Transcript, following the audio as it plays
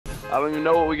I don't even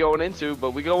know what we're going into,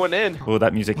 but we're going in. Oh,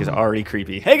 that music is already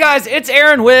creepy. Hey guys, it's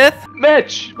Aaron with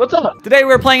Mitch. What's up? Today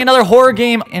we're playing another horror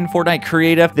game in Fortnite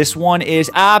Creative. This one is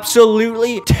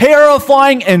absolutely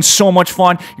terrifying and so much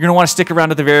fun. You're gonna want to stick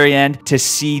around at the very end to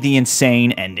see the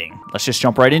insane ending. Let's just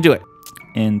jump right into it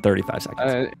in 35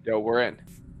 seconds. Yo, we're in.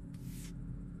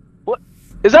 What?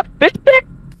 Is that Fish Stick?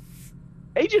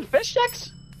 Agent Fish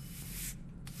Sticks?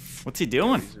 What's he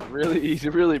doing? He's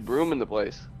really brooming the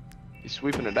place. He's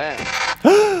sweeping it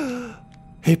down.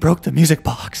 He broke the music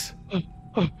box.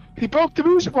 He broke the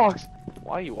music box.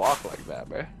 Why you walk like that,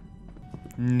 man?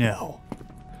 No.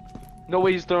 No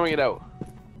way he's throwing it out.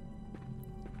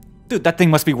 Dude, that thing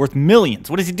must be worth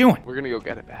millions. What is he doing? We're gonna go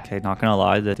get it back. Okay, not gonna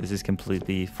lie, that this is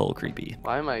completely full creepy.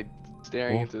 Why am I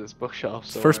staring into this bookshelf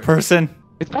so First hard? person.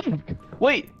 It's back.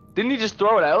 Wait, didn't he just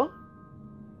throw it out?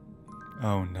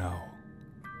 Oh no.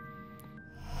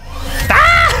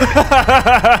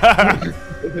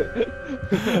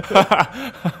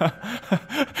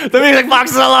 The music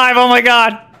box is alive, oh my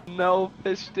god! No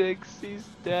Fish Sticks, he's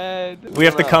dead. We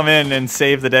have to come in and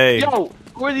save the day. Yo,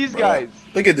 who are these guys?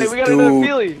 Look at Hey, this we got another dude.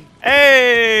 feeling.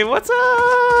 Hey, what's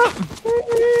up?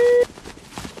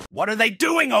 What are they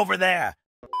doing over there?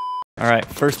 Alright,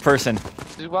 first person.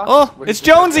 Box? Oh, What it's is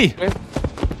this? Jonesy!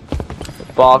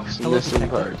 Box Hello, missing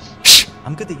detective. parts.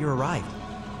 I'm good that you arrived.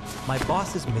 My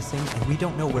boss is missing, and we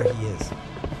don't know where he is.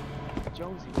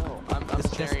 Jonesy, no. I'm This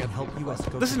chest staring can at help the you box.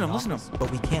 escort Listen to to the him, listen to office, but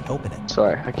we can't open it.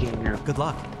 Sorry, I can't hear. Good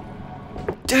luck.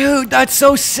 Dude, that's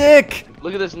so sick!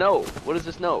 Look at this note. What is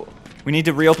this note? We need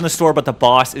to reopen the store, but the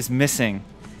boss is missing.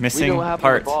 We Missing know what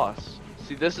happened to parts. the boss.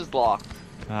 See, this is locked.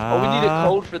 Oh, we need a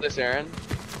code for this, Aaron.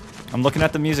 I'm looking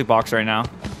at the music box right now.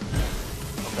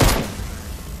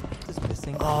 This is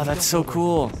missing. Oh, We that's don't so know where he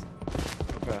cool. is.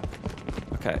 Okay.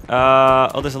 Okay.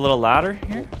 Oh, there's a little ladder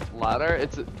here. Ladder?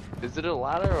 Is it a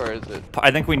ladder or is it?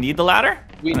 I think we need the ladder.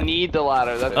 We need the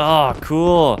ladder. That is. Oh,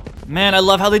 cool. Man, I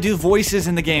love how they do voices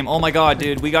in the game. Oh my god,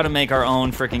 dude. We got to make our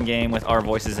own freaking game with our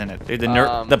voices in it. Dude,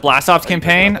 the Blast Ops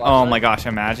campaign. Oh my gosh,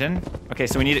 imagine. Okay,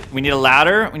 so we need a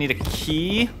ladder. We need a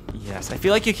key. Yes, I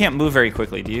feel like you can't move very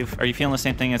quickly. Are you feeling the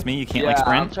same thing as me? You can't like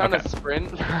sprint? I'm trying to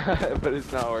sprint, but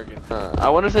it's not working. I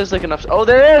wonder if there's like enough. Oh,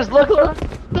 there is. Look.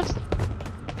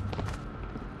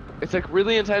 It's like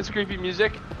really intense, creepy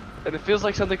music, and it feels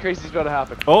like something crazy is about to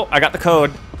happen. Oh, I got the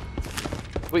code.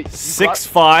 Wait,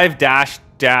 65 dash,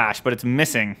 but it's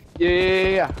missing.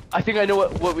 Yeah. I think I know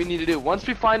what we need to do. Once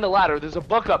we find the ladder, there's a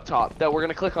book up top that we're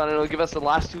gonna click on, and it'll give us the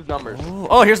last two numbers.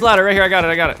 Oh, here's the ladder right here. I got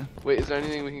it. Wait, is there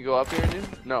anything we can go up here and do?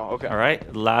 No. Okay. All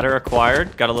right, ladder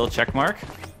acquired. Got a little check mark.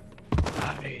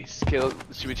 Nice. Okay,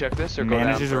 should we check this or go down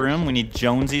Manager's first? room. We need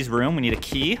Jonesy's room. We need a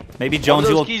key. Maybe One of Jonesy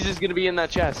those will. keys is gonna be in that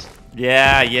chest.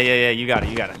 Yeah. You got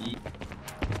it.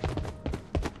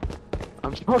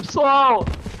 I'm so slow.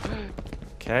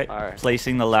 Okay. All right.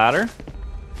 Placing the ladder.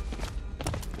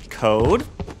 Code.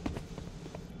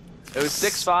 It was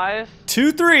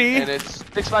 6523, 23. and it's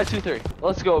 6523.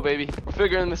 Let's go, baby. We're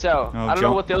figuring this out. Oh, I don't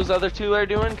know what those other two are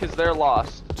doing because they're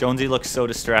lost. Jonesy looks so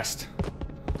distressed.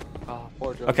 Oh,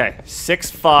 poor Joe. Okay,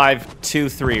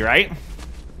 6523, right?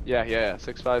 Yeah.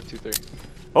 6523.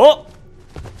 Oh,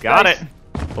 got Nice. it.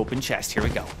 Open chest. Here we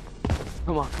go.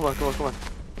 Come on.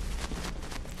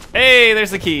 Hey,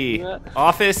 there's the key. Yeah.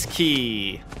 Office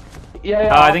key. Yeah.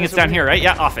 I think it's down here, right?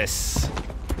 Yeah, office.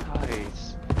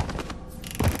 Nice.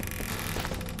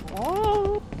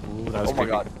 Ooh, that was Oh my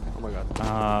creepy. god.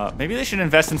 Maybe they should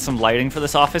invest in some lighting for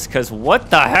this office, because what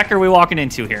the heck are we walking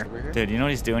into here? Over here? Dude, you know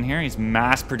what he's doing here? He's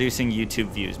mass producing YouTube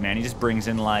views, man. He just brings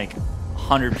in like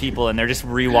 100 people and they're just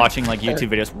rewatching like YouTube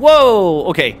videos. Whoa!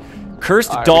 Okay.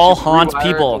 Cursed Alright, doll we should haunts rewire it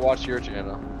people. to watch your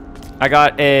channel. I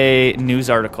got a news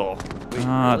article. Wait,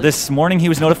 really? This morning he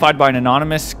was notified by an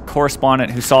anonymous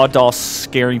correspondent who saw a doll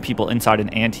scaring people inside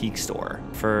an antique store.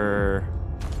 For...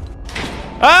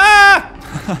 Ah!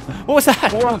 What was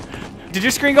that? Whoa. Did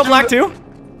your screen go black too?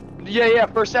 Yeah.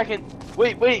 For a second.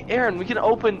 Wait, Aaron. We can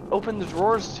open the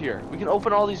drawers here. We can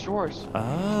open all these drawers.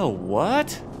 Oh,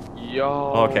 what? Yo.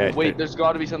 Okay. Wait, there's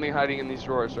got to be something hiding in these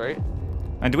drawers, right?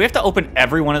 And do we have to open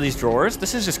every one of these drawers?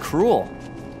 This is just cruel.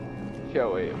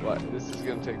 Yo, wait, what? This is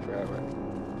gonna take forever.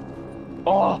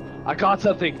 Oh, I got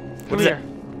something. Come is here.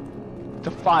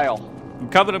 To file. I'm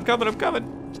coming.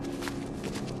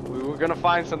 We were gonna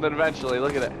find something eventually.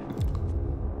 Look at it.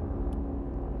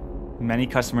 Many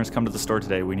customers come to the store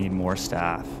today. We need more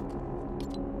staff.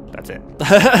 That's it.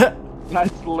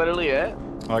 That's literally it.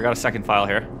 Oh, I got a second file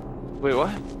here. Wait,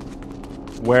 what?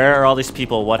 Where are all these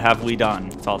people? What have we done?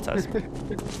 That's all it says.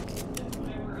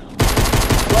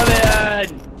 Come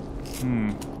in.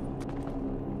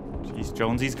 Jeez,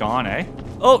 Jonesy's gone, eh?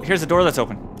 Oh, here's a door that's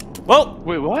open. Whoa!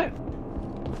 Wait, what?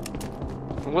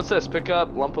 What's this? Pick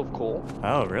up lump of coal.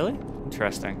 Oh, really?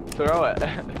 Interesting. Throw it.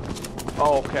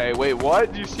 Oh, okay, wait,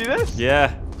 what? Do you see this?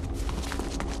 Yeah.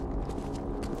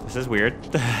 This is weird.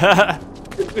 Is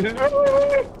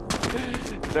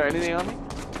there anything on me?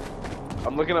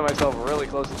 I'm looking at myself really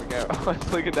close to the camera.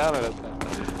 I'm looking down at it.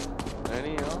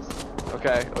 Anything else?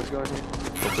 Okay, let's go in here.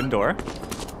 Open door.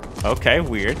 Okay,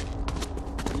 weird.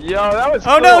 Yo, that was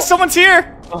Oh cool. no, someone's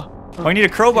here! Oh, Oh, I need a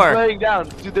crowbar. he's laying down.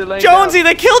 Dude, they're laying Jonesy, down.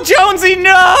 they killed Jonesy!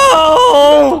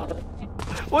 No!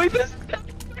 Wait, this is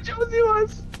where Jonesy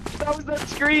was. That was that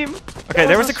scream. Okay,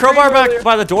 there was a crowbar back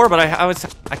by the door, but I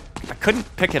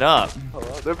couldn't pick it up.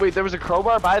 Wait, there was a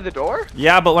crowbar by the door?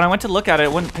 Yeah, but when I went to look at it,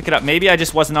 it wouldn't pick it up. Maybe I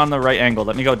just wasn't on the right angle.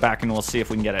 Let me go back and we'll see if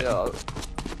we can get it. Yeah.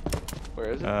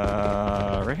 Where is it?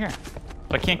 Right here.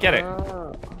 But I can't get it.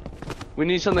 We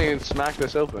need something to smack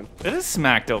this open. It is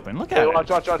smacked open. Look at Wait,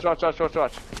 it.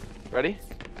 watch. Ready?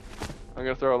 I'm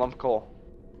gonna throw a lump of coal.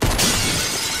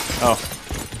 Oh.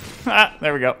 Ah,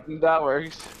 there we go. That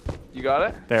works. You got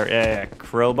it? There, yeah.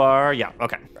 Crowbar. Yeah,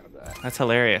 okay. Grab that. That's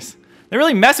hilarious. They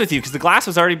really mess with you because the glass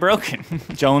was already broken.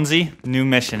 Jonesy, new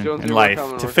mission Jonesy, in we're life.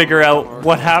 coming, To we're figure coming, out we're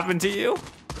what coming. happened to you.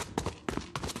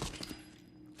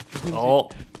 Oh,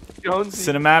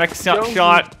 Jonesy. cinematic Jonesy.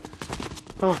 shot.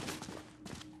 Oh.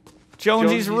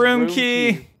 Jonesy's Jonesy's room room key.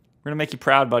 key. We're gonna make you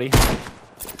proud, buddy.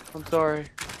 I'm sorry.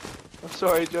 I'm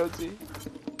sorry, Jonesy.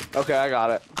 Okay, I got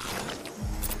it.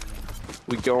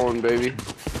 We going, baby.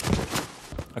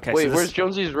 Okay, Wait, so where's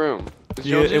Jonesy's room? Is it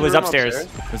Jonesy's was room upstairs.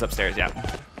 It was upstairs, yeah.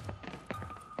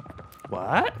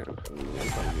 What?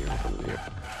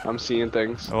 I'm seeing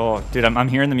things. Oh, dude, I'm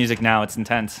hearing the music now. It's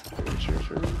intense. Sure.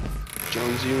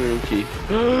 Jonesy room key.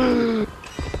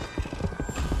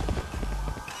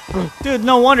 Dude,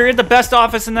 no wonder you're the best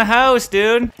office in the house,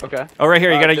 dude. Okay. Oh, right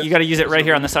here. You this- gotta use it this right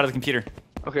here one. on the side of the computer.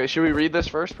 Okay, should we read this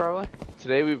first, probably?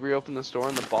 Today we reopened the store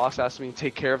and the boss asked me to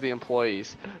take care of the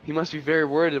employees. He must be very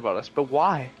worried about us, but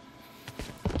why?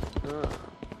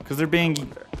 Because they're being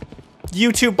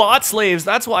YouTube bot slaves.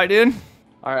 That's why, dude.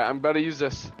 Alright, I'm about to use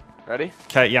this. Ready?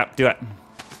 Okay, yeah, do it.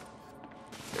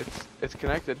 It's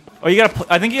connected. Oh,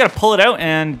 I think you gotta pull it out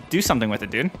and do something with it,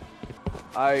 dude.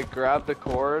 I grab the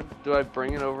cord. Do I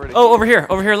bring it over to Oh, over here.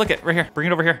 Look it, right here. Bring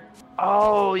it over here.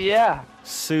 Oh, yeah.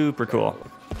 Super cool.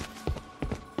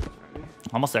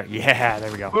 Almost there. Yeah,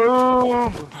 there we go.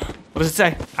 Boom! What does it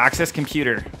say? Access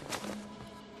computer.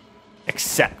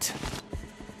 Accept.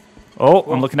 Oh,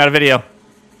 I'm looking at a video.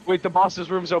 Wait, the boss's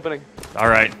room's opening. All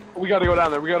right, We gotta go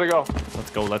down there. We gotta go.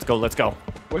 let's go.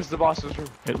 Where's the boss's room?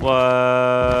 It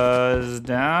was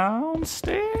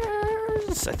downstairs.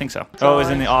 I think so. Oh, it was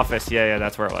in the office. Yeah,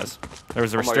 that's where it was. There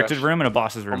was a Oh my restricted gosh. room and a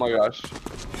boss's Oh room. my gosh.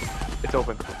 It's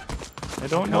open. I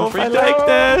don't know if free I throw. like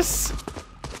this.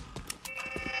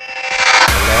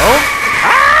 Hello?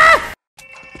 Ah!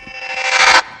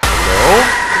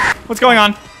 Hello? What's going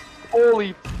on?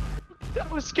 Holy. That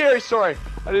was scary. Sorry.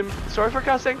 Sorry for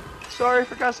cussing. Sorry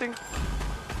for cussing.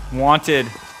 Wanted.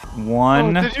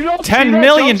 One. Oh, did you not see $10 that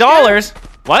million. jump scare?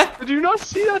 What? Did you not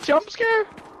see that jump scare?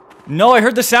 No, I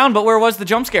heard the sound, but where was the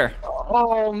jump scare?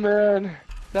 Oh, man.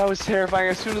 That was terrifying.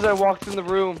 As soon as I walked in the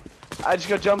room, I just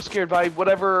got jump scared by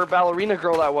whatever ballerina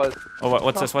girl that was. Oh,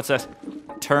 what's this? What's this? You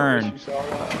Turn. saw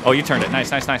that. Oh, you turned it. Nice.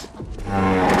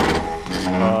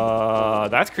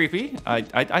 That's creepy.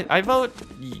 I vote.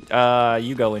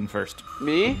 You go in first.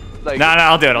 Me? Like, No,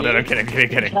 I'll do it. I'm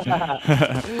kidding.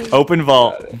 Open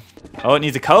vault. Oh, it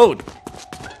needs a code.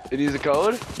 It needs a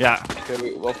code? Yeah.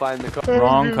 Okay, we'll find the code.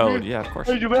 Wrong code. Yeah, of course.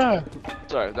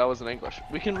 Sorry, that wasn't English.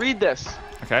 We can read this.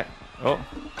 Okay. Oh,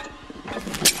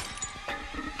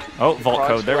 vault Products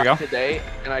code. There we go. were Today,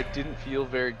 and I didn't feel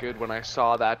very good when I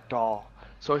saw that doll.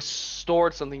 So I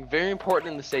stored something very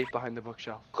important in the safe behind the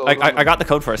bookshelf. I got the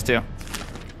code for us too.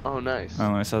 Oh, nice.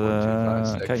 Oh, I saw 1, 2, 5,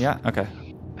 6. Okay, yeah, okay.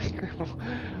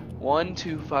 1,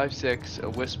 2, 5, 6. A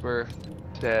whisper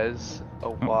says a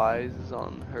wise is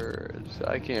on hers.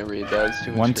 I can't read that. It's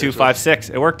too much. 1, 2, 5, 6.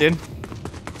 It worked, dude.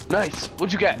 Nice.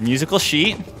 What'd you get? Musical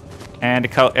sheet and a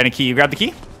code and a key. You grabbed the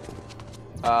key?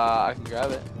 I can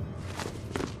grab it.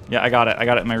 Yeah, I got it. I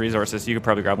got it in my resources. You could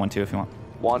probably grab one too if you want.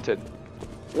 Wanted.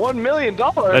 $1 million.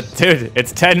 Dude,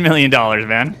 it's $10 million,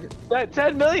 man. That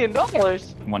 $10 million. 1 million,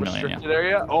 yeah. Restricted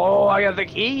area. Oh, I got the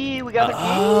key. We got the key.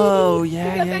 Oh,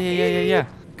 yeah.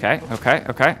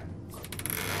 Okay.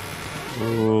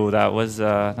 Ooh, that was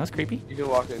creepy. You can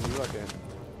walk in.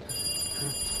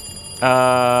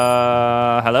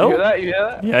 Hello? You hear that?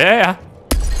 You hear that?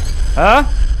 Yeah.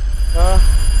 Huh?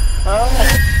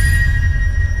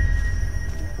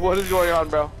 What is going on,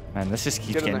 bro? Man, this just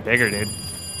keeps Get in getting there. bigger, dude.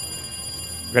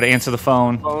 Gotta answer the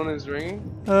phone. Phone is ringing.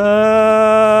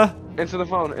 Answer the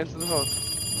phone. Answer the phone.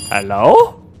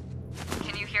 Hello?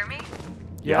 Can you hear me?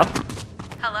 Yep.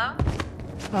 Hello?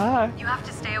 Hi. You have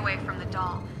to stay away from the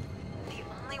doll. The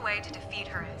only way to defeat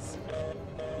her is...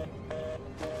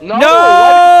 No!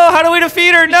 How do we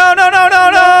defeat her? No,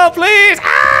 please!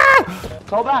 Ah!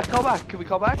 Call back. Can we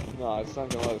call back? No, it's not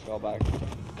gonna let us call back.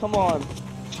 Come on.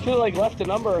 She could have like left a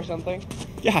number or something.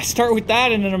 Yeah, start with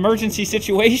that in an emergency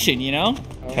situation, you know?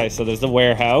 Okay, so there's the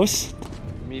warehouse.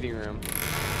 Meeting room.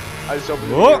 I just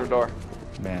opened the meeting room door.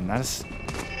 Man, that is...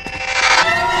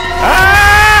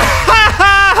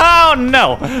 Ah! Oh,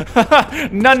 no.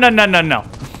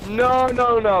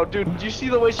 No. Dude, do you see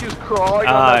the way she was crawling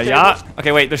on that yeah. table?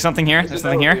 Okay, wait, there's something here. There's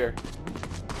something here.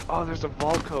 Oh, there's a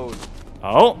vault code.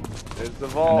 Oh. There's the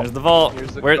vault. There's the vault.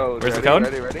 Here's the code. Where's the code?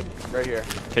 Ready? Right here.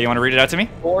 Okay, you want to read it out to me?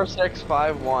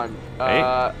 4651. Hey.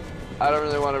 I don't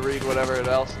really want to read whatever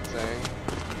else it's saying.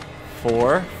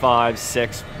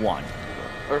 4561.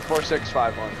 Or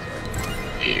 4651, sorry.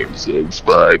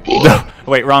 4651.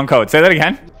 Wait, wrong code. Say that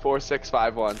again.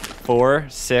 4651.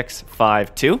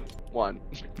 4652. 1.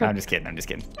 No, I'm just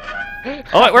kidding.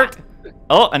 Oh, it worked.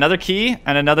 Oh, another key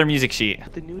and another music sheet.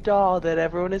 The new doll that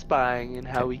everyone is buying and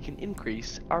how we can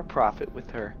increase our profit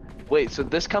with her. Wait, so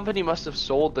this company must have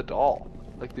sold the doll,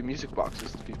 like the music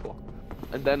boxes to people.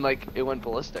 And then like it went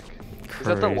ballistic. Is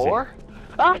that the Crazy. lore?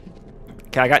 Ah!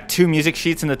 Okay, I got 2 music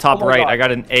sheets in the top Oh my right. God. I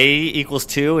got an A equals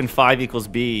 2 and 5 equals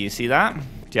B. You see that? Do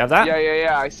you have that?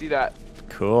 Yeah, I see that.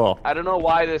 Cool. I don't know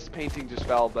why this painting just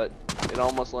fell, but it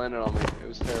almost landed on me. It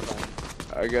was terrifying.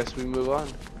 I guess we move on.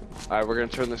 Alright, we're gonna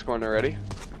turn this corner. Ready?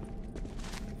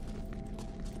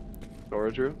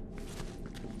 Storage room.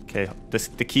 Okay,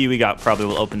 the key we got probably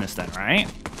will open this then, right?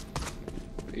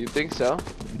 You think so?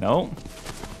 No.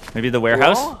 Maybe the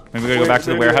warehouse? Well, Maybe we go back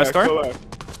to the warehouse door?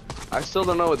 I still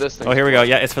don't know what this thing Oh, here we go.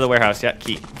 Yeah, it's for the warehouse. Yeah,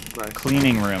 key. Nice.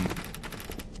 Cleaning room.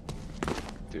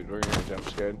 Dude, we're gonna jump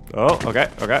scared. Oh, okay.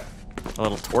 A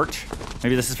little torch.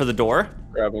 Maybe this is for the door?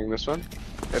 Grabbing this one.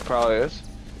 It probably is.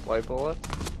 Light bullet.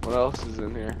 What else is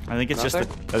in here? I think it's Nothing?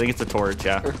 I think it's a torch,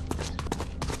 yeah.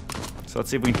 So let's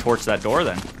see if we can torch that door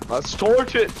then. Let's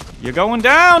torch it! You're going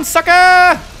down,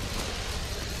 sucker!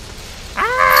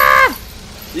 Ah!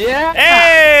 Yeah!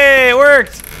 Hey, it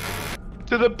worked!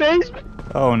 To the basement!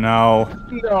 Oh no.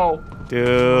 No.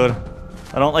 Dude.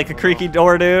 I don't like a creaky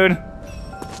door, dude.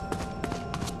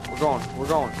 We're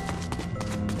going.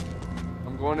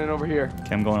 I'm going in over here.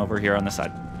 Okay, I'm going over here on this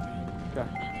side. Okay.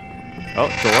 Oh,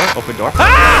 door, open door.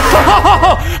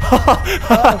 Ah!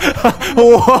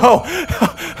 Whoa!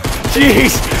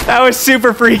 Jeez, that was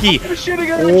super freaky.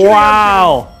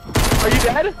 Wow. Are you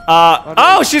dead?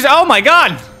 Oh, oh my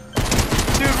God.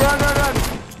 Dude, run.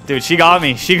 Dude, she got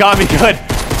me good.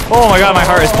 Oh my God, my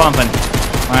heart is pumping.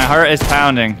 My heart is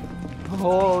pounding.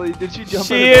 Holy, did she jump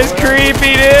She is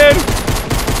creepy, dude.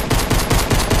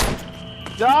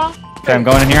 Yeah. Okay, I'm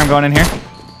going in here.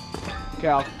 Okay,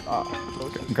 I'm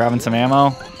grabbing some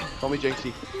ammo. Call me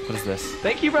Jinxie. What is this?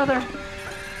 Thank you, brother.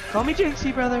 Call me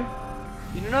Jinxie, brother.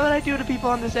 You know what I do to people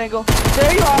on this angle?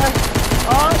 There you are.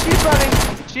 Oh, she's running.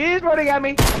 She's running at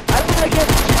me. I don't like it.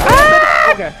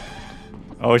 Ah! Okay.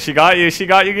 Oh, she got you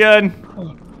good.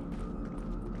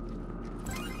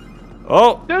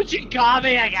 Oh. Dude, she got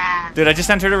me again. Dude, I just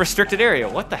entered a restricted area.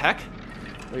 What the heck?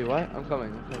 Wait, what? I'm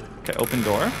coming. Okay, open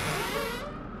door.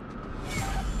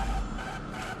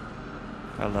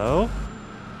 Hello?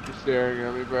 You're staring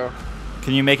at me, bro.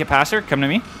 Can you make it past her? Come to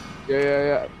me.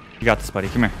 Yeah. You got this, buddy.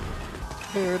 Come here.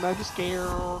 Scared, I'm just scared.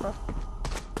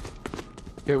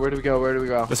 Okay, where do we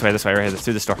go? This way, right here.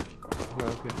 Through this door.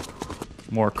 Okay.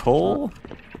 More coal?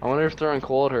 I wonder if throwing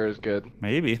coal at her is good.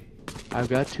 Maybe. I've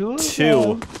got 2 of 2.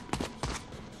 them.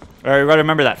 Alright, we gotta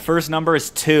remember that. First number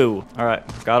is 2. Alright,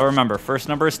 gotta remember. First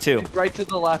number is 2. Right to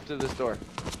the left of this door.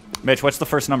 Mitch, what's the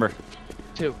first number?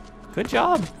 2. Good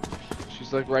job.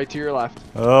 She's like right to your left.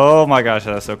 Oh my gosh,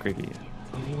 that's so creepy.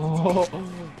 Wait,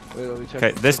 let me check.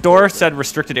 Okay, this door said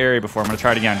restricted area before. I'm gonna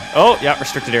try it again. Oh, yeah,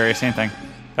 restricted area, same thing.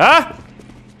 Ah!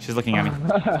 She's looking at me.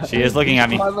 She is looking at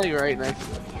me. Finally right next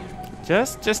to her.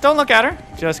 Just don't look at her.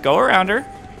 Just go around her.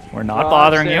 We're not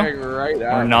bothering you. Right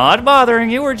We're not bothering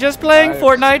you. We're just playing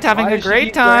Fortnite, having a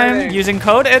great time, using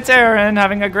code It's Aaron,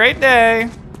 having a great day.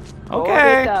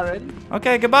 Okay.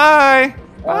 Okay, goodbye.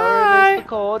 Bye. There's the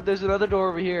code. There's another door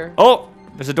over here. Oh,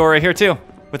 there's a door right here too,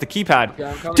 with a keypad. Okay,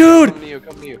 I'm coming, Dude, I'm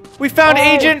coming to you. we found Oh,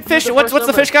 Agent Fish. What's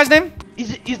the fish guy's name?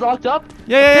 He's locked up?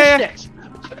 Yeah. Fish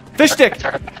sticks. Fish Stick.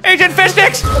 Agent Fish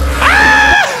Sticks.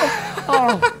 Ah!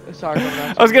 Oh, sorry.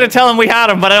 I was gonna tell him we had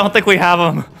him, but I don't think we have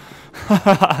him.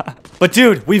 But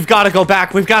dude, we've got to go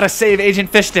back. We've got to save Agent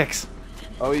Fish Sticks.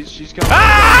 Oh, she's coming.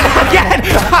 Ah! Again!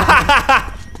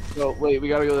 No, wait, we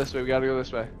gotta go this way. We gotta go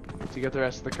this way to get the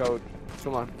rest of the code.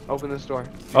 Come on, open this door.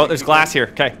 Oh, there's glass here.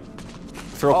 Okay.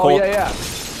 Throw a Oh, cold. yeah.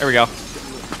 There we go.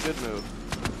 Good move.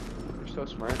 You're so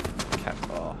smart. Okay.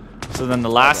 Oh. So then the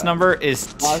last number is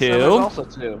 2. Last number is also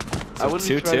 2. I wouldn't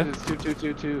two, be surprised if it's 2,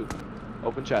 2, 2, 2.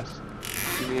 Open chest.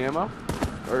 Give me ammo.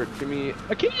 Or give me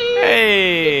a key.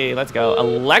 Hey, let's go.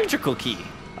 Electrical key.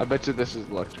 I bet you this is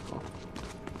electrical.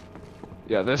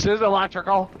 Yeah, this is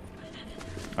electrical.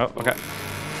 Oh, okay.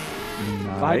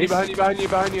 Behind you, behind you, behind you,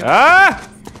 behind you. Ah!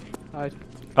 Hide.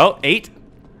 Oh, 8.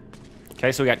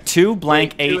 Okay, so we got 2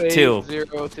 blank 8 2.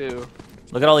 0 2.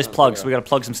 Look at all these plugs. So we gotta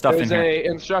plug some stuff in here.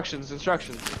 There's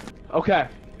instructions. Okay.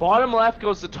 Bottom left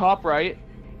goes to top right.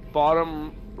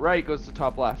 Bottom right goes to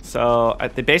top left. So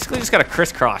they basically just gotta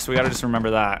crisscross. We gotta just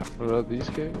remember that. What about these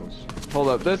cables? Hold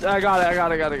up. This I got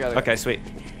it. Okay, sweet.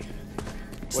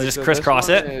 So Wait, just so crisscross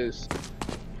this it. one is-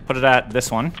 Put it at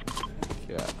this one.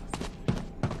 Yeah.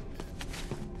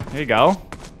 There you go.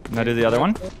 Now do the other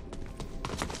one.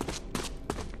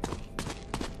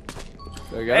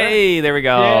 There you go. Hey, there we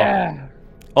go. Yeah.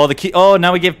 Oh, the key. Oh,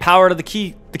 now we give power to the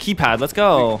keypad. Let's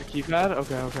go. The keypad?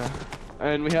 Okay.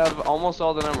 And we have almost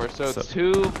all the numbers. So it's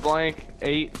 2 blank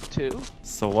 8 2.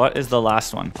 So what is the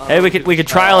last one? Hey, we could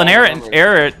trial and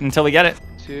error it until we get it.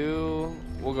 2.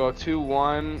 We'll go 2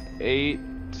 1 8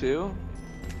 2.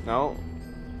 No.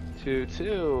 2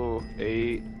 2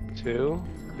 8 2.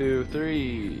 2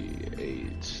 3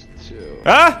 8 2.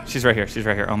 Ah! She's right here.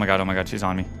 Oh my god. She's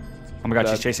on me. Oh my god,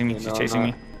 she's chasing me. She's chasing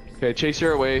me. Okay, chase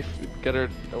her away. Get her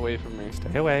away from me.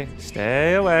 Stay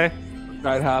away.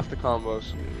 Tried half the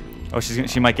combos. Oh,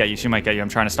 she might get you. I'm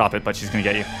trying to stop it, but she's gonna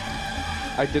get you.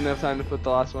 I didn't have time to put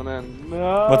the last one in.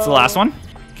 No. What's the last one?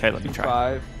 Okay, let me try.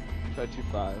 5. Try 2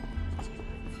 5.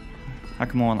 How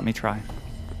come it won't let me try?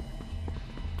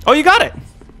 Oh, you got it.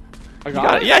 I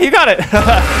got it? Yeah, you got it.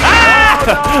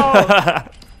 Oh,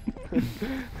 no!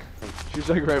 She's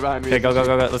like right behind me. Okay, go.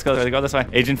 Let's go this way.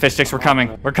 Agent Fish Sticks, we're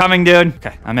coming. We're coming, dude.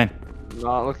 Okay, I'm in. I'm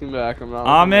not looking back.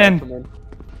 I'm in.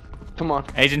 Come on.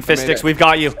 Agent Fish Sticks, we've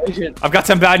got you. Agent. I've got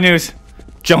some bad news.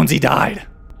 Jonesy died.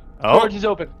 Oh. Storage is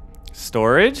open.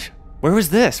 Storage? Where was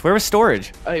this? Where was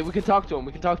storage? Hey, we can talk to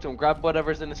him. Grab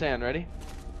whatever's in his hand. Ready?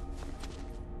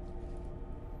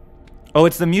 Oh,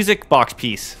 it's the music box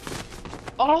piece.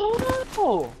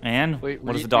 Oh. And Wait,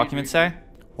 what does the document say?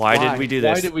 Why did we do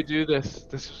this? Why did we do this?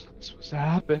 This was supposed to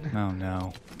happen. Oh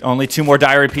no. Only 2 more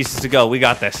diary pieces to go. We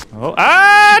got this. Oh,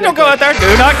 don't go out there.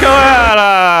 Do not go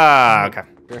out. Okay.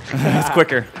 It's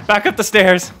quicker. Back up the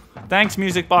stairs. Thanks,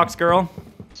 music box girl.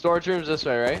 Storage room's this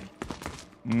way, right?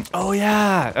 Oh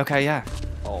yeah. Okay, yeah.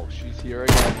 Oh, she's here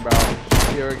again, bro. She's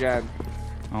here again.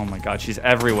 Oh my god, she's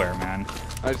everywhere, man.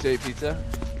 I'd say pizza.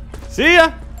 See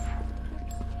ya.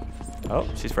 Oh,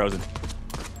 she's frozen.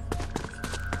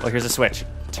 Well, here's a switch.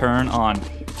 Turn on.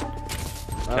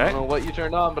 I don't know what you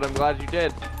turned on, but I'm glad you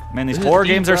did. Man, these horror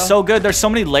games are so good. There's so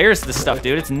many layers to this stuff,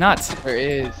 dude. It's nuts. There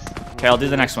is. Okay, I'll do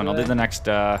the next one. I'll do the next,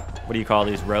 what do you call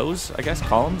these? Rows, I guess?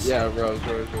 Columns? Yeah, rows.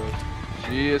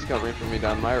 She is coming for me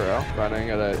down my row, running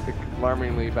at a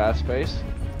alarmingly fast pace.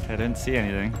 I didn't see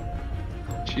anything.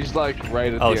 She's like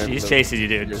right at the Oh, end. she's chasing you,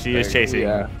 dude. She is chasing.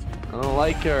 Yeah. I don't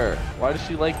like her. Why does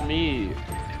she like me?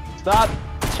 Stop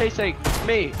chasing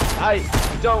me. I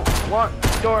don't want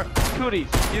your cooties.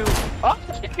 You. Oh,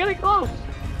 she's getting close.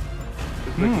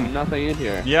 There's like nothing in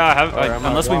here. Yeah,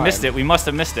 unless we missed it. We must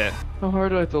have missed it. How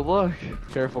hard do I have to look?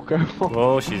 Careful.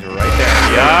 Whoa, she's right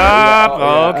there. Yup.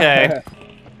 Oh, yeah. Okay.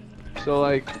 So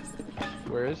like,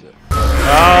 where is it?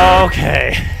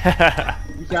 Okay.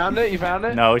 You found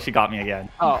it? No, she got me again.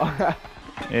 Oh.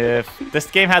 If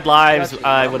this game had lives,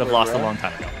 I would have lost a long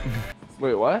time ago.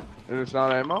 Wait, what? And it's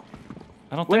not ammo?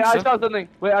 I don't Wait, think so. I saw something.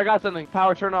 Wait, I got something.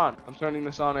 Power turn on. I'm turning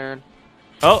this on, Aaron.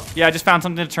 Oh, yeah, I just found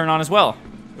something to turn on as well.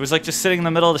 It was like just sitting in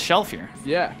the middle of the shelf here.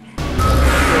 Yeah.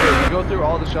 Wait, you go through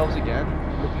all the shelves again,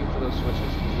 looking for those switches.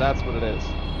 'Cause that's what it is.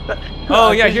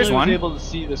 Oh, yeah, here's one. I was able to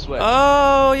see the switch.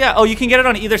 Oh, yeah. Oh, you can get it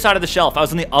on either side of the shelf. I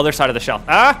was on the other side of the shelf.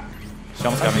 Ah! She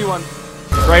almost I got see me. one.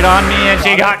 She's right on me, and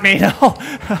she got me. No.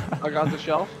 I got the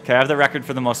shelf. Okay, I have the record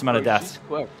for the most amount of deaths. She's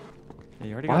quick. Yeah,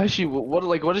 you already Why got is she?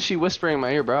 What is she whispering in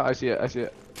my ear, bro? I see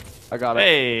it. I got it.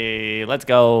 Hey, let's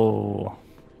go.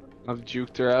 I've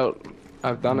juked her out.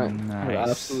 I've done it. Nice. I've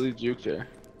absolutely juked her.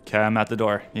 Okay, I'm at the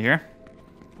door. You here?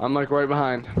 I'm like right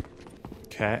behind.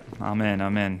 Okay, I'm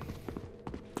in.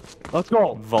 Let's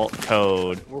go. Vault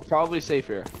code. We're probably safe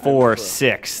here.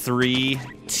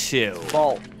 4632.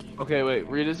 Vault. Okay, wait.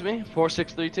 Read it to me.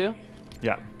 4632.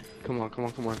 Yeah. Come on.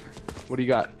 What do you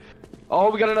got? Oh,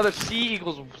 we got another C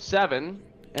equals 7.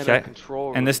 and a Okay. control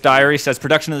room. And this diary says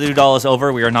production of the new doll is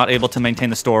over. We are not able to maintain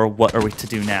the store. What are we to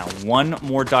do now? One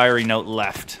more diary note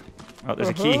left. Oh, there's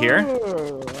a key here.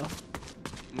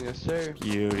 Yes, sir.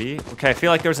 Beauty. Okay, I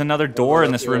feel like there was another door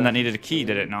in this room that needed a key,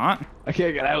 did it not? I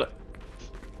can't get out.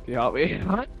 Can you help me?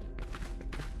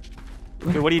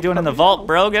 Okay, what are you doing in the vault,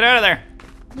 bro? Get out of there.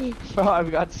 Oh,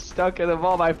 I've got stuck in the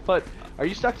vault. My foot. Are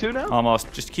you stuck too now?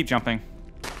 Almost. Just keep jumping.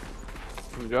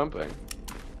 I'm jumping.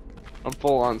 I'm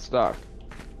full on stuck.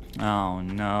 Oh,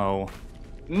 no.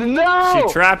 No!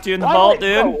 She trapped you in the vault,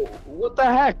 dude. No. What the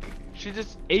heck? She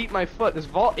just ate my foot. This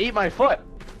vault ate my foot.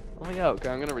 Oh my god. Okay,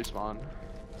 I'm gonna respawn.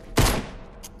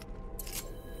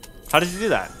 How did you do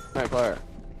that? Alright, player.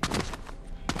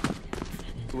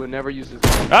 Who would never use his.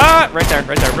 Ah! Right there,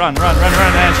 right there. Run, run, run,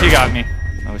 run. And she got me.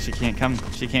 Oh, she can't come.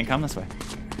 She can't come this way.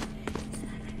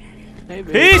 Hey,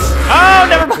 baby. Peace! Oh,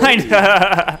 never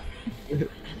mind.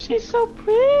 She's so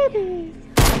pretty.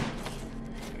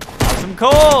 Some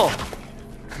coal.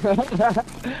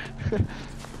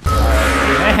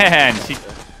 Man,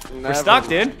 we're stuck,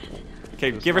 dude.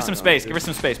 Okay, give her some space. Give her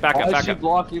some space. Back up, Why back is she up.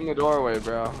 blocking the doorway,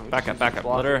 bro? Back up, back up.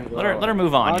 Let Blocking the her doorway.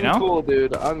 move on, you know? Uncool,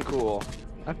 dude. Uncool.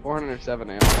 I have 407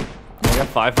 ammo. I got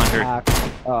 500.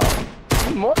 Oh.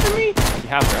 More than me? You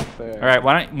have, bro. All right,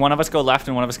 why don't one of us go left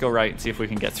and one of us go right and see if we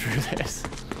can get through this.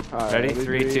 Right, Ready?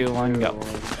 3, 2, 1, go.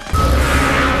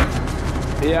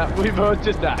 Yeah, we both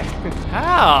just died.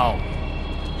 How?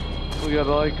 We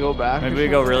gotta like go back. Maybe we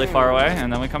go really far away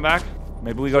and then we come back.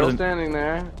 Maybe we go Still to the. standing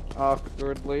there,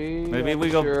 awkwardly. Maybe Not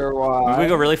we go. Sure why. Maybe we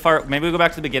go really far. Maybe we go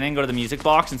back to the beginning, go to the music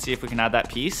box, and see if we can add that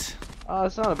piece. Oh,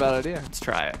 that's not a bad idea. Let's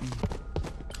try it.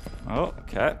 Oh,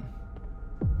 okay.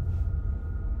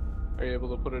 Are you able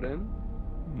to put it in?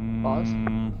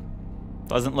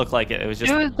 Doesn't look like it. It was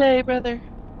just. Tuesday, brother.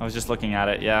 I was just looking at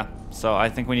it. Yeah. So I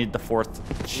think we need the 4th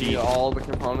You sheet. need all the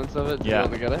components of it to be Yeah. able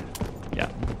to get it? Yeah.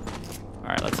 All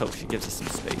right. Let's hope she gives us some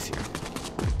space here.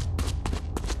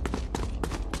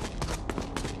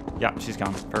 Yeah, she's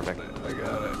gone. Perfect. I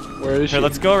got it. Where is she? Here,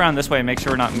 let's go around this way and make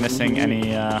sure we're not missing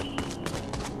any of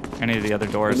the other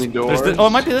doors. Any There's doors? oh,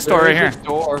 it might be this door right here. There's a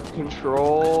door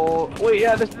control. Wait,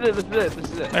 yeah, this is it. This is it.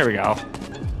 This is it. There we go.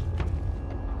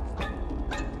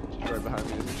 She's right behind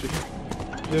me, isn't she?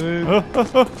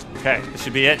 Okay, this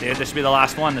should be it, dude. This should be the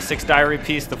last one. The 6th diary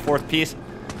piece, the 4th piece.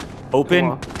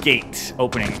 Open gate.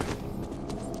 Opening.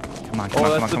 Come on, come on, Oh, come on,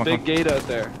 that's the come on, big come gate out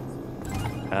there. on.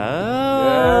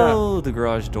 Oh, the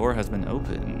garage door has been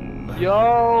opened.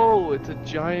 Yo, it's a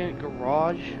giant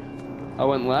garage. I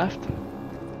went left.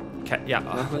 Okay, yeah.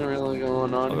 Nothing really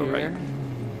going on I'll go here.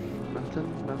 right.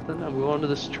 Nothing. I'm going to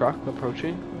this truck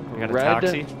approaching. We got a Red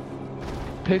taxi.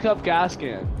 Pickup gas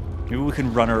can. Maybe we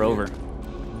can run her over.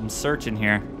 I'm searching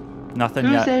here. Nothing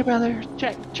Tuesday, yet. brother.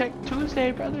 Check.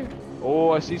 Tuesday, brother.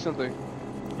 Oh, I see something.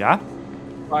 Yeah?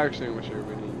 Fire extinguisher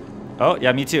we need. Oh,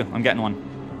 yeah, me too. I'm getting one.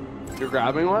 You're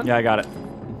grabbing one? Yeah, I got it.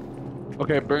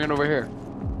 Okay, bring it over here.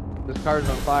 This car's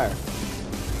on fire.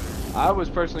 I was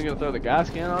personally gonna throw the gas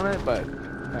can on it, but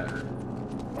hey.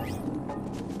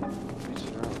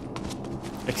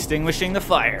 Extinguishing the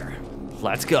fire.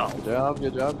 Let's go. Good job,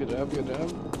 good job, good job, good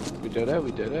job. We did it,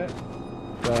 we did it.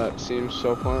 That seems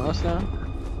so pointless now.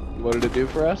 What did it do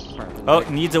for us? Oh, it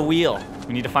needs a wheel.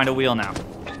 We need to find a wheel now.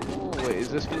 Oh, wait, is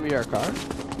this gonna be our car?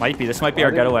 Might be. This might be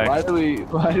our getaway. Why do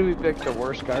we pick the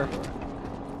worst car for it?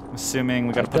 I'm assuming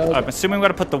we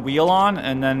gotta put the wheel on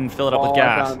and then fill it up with I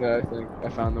gas. found it, I think. I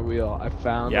found the wheel. I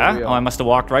found Yeah? the wheel. Oh, I must have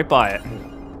walked right by it.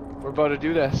 We're about to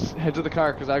do this. Head to the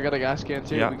car, because I got a gas can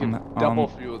too. Yeah, we can double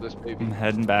fuel this baby. I'm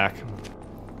heading back.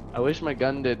 I wish my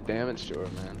gun did damage to her,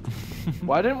 man.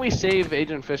 Why didn't we save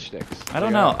Agent Fish Sticks? I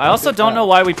don't know. I also don't know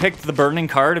why we picked the burning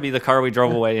car to be the car we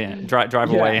drove away in. Drive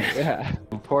away in. Yeah.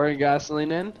 Pouring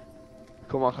gasoline in.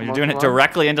 Come on, come on. You're doing it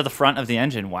directly into the front of the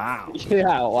engine. Wow.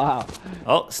 Yeah, wow.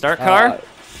 Oh, start car.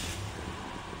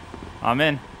 I'm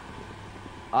in.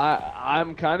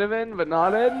 I'm kind of in, but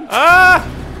not in. Ah!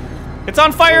 It's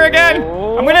on fire again!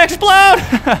 Oh. I'm gonna explode!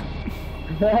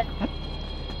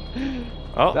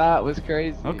 Oh. That was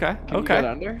crazy. Okay, Can okay. You get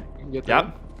under? You can get Yep.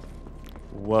 there?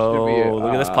 Whoa,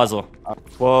 look at this puzzle.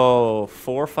 Whoa,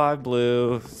 4, 5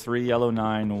 blue, 3 yellow,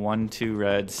 9, 1, 2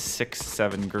 red, 6,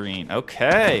 7 green.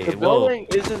 Okay. The building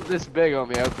isn't this big on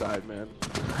the outside, man.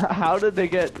 How did they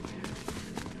get...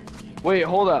 Wait,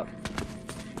 hold up.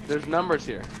 There's numbers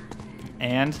here.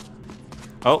 And...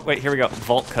 Oh, wait, here we go.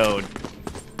 Vault code.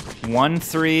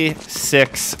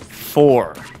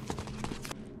 1364.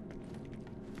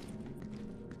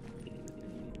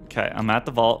 Okay, I'm at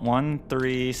the vault.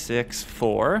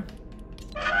 1364.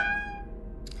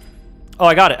 Oh,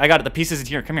 I got it. I got it. The piece is in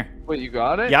here. Come here. Wait, you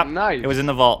got it? Yep. Nice. It was in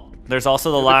the vault. There's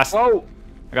also the last. Oh!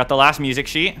 I got the last music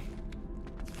sheet.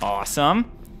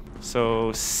 Awesome.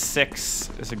 So 6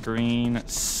 is a green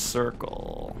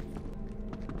circle.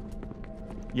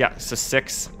 Yeah, so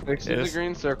 6 is a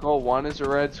green circle, 1 is a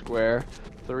red square,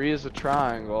 3 is a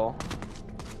triangle,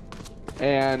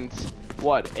 and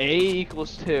what? A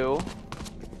equals 2.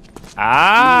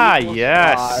 Ah, B equals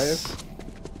yes. 5,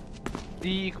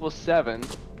 D equals 7.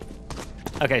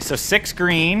 Okay, so 6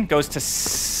 green goes to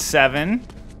 7,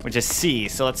 which is C.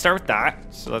 So let's start with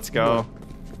that. So let's go.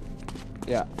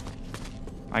 Yeah.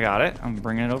 I got it. I'm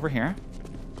bringing it over here.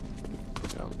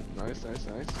 Yeah. Nice, nice,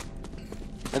 nice.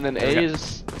 And then There we A go.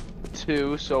 is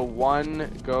 2, so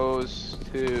 1 goes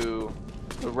to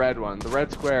the red one. The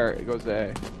red square, it goes to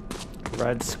A.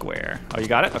 Red square. Oh, you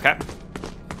got it? Okay.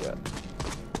 Yeah.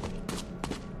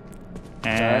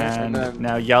 And then-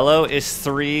 now yellow is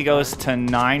 3 goes to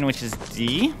 9, which is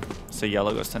D. So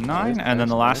yellow goes to 9. Nice, And then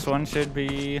the nice, last nice. one should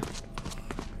be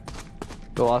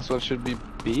The last one should be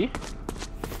B.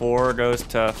 4 goes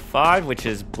to 5, which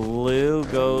is blue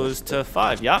goes to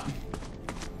 5. Yep.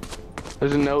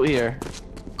 There's a note here.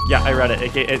 Yeah, I read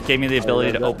it. It gave me the ability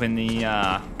read to that. open the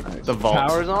Nice. vault.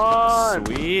 Power's on.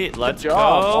 Sweet. Let's Good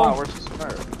job. go. Wow, we're so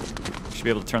smart. Should be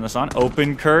able to turn this on.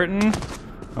 Open curtain.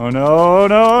 Oh no,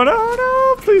 no, no,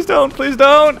 no. Please don't, please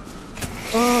don't.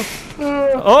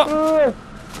 Oh.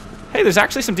 Hey, there's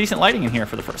actually some decent lighting in here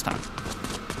for the first time.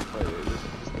 Wait,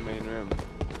 this is the main room.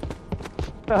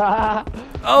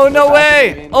 Oh, no back way.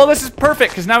 in the main Oh, this is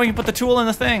perfect because now we can put the tool in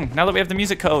the thing. Now that we have the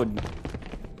music code.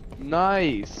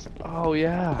 Nice. Oh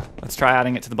yeah. Let's try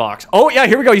adding it to the box. Oh, yeah,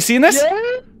 here we go. You seeing this?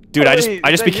 Dude, I just Wait,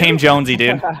 is that became you? Jonesy,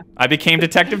 dude. I became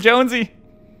Detective Jonesy.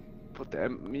 Put that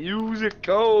music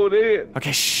code in.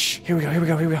 Okay, shh. Here we go, here we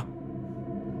go, here we go.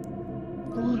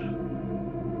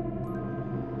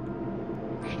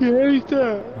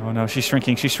 Oh no, she's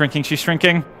shrinking, she's shrinking, she's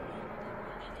shrinking.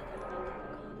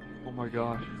 Oh my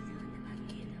gosh.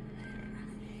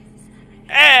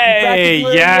 Hey,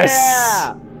 Back yes.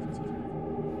 Yeah.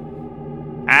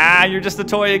 Ah, you're just a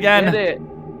toy Did again. it.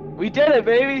 We did it,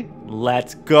 baby.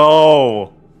 Let's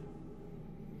go.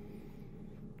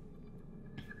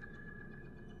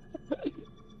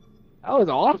 That was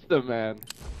awesome, man.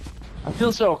 I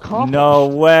feel so accomplished. No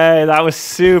way, that was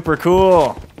super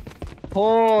cool.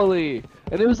 Holy.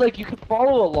 And it was like you could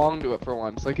follow along to it for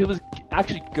once. Like it was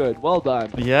actually good. Well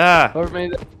done. Yeah. Whoever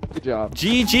made it, good job.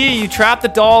 GG, you trapped the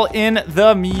doll in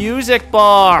the music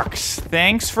box.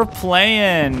 Thanks for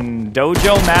playing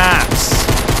Dojo Maps.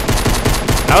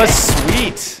 That was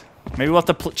sweet. Maybe we'll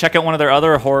have to check out one of their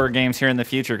other horror games here in the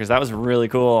future because that was really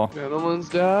cool. Gentleman's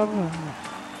dab.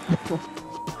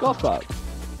 Golf clap.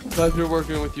 Pleasure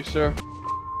working with you, sir.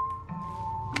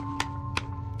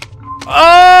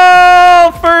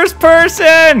 Oh, first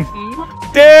person.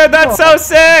 Dude, that's so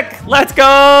sick. Let's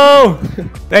go.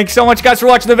 Thanks so much, guys, for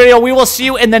watching the video. We will see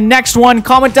you in the next one.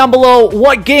 Comment down below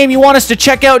what game you want us to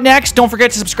check out next. Don't forget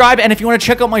to subscribe. And if you want to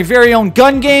check out my very own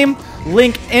gun game,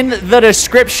 link in the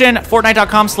description.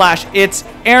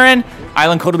 Fortnite.com/itsAaron.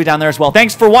 Island code will be down there as well.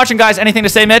 Thanks for watching, guys. Anything to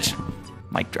say, Mitch?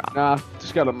 Mic drop. Nah,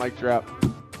 just got a mic drop.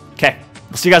 Okay.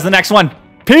 We'll see you guys in the next one.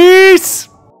 Peace.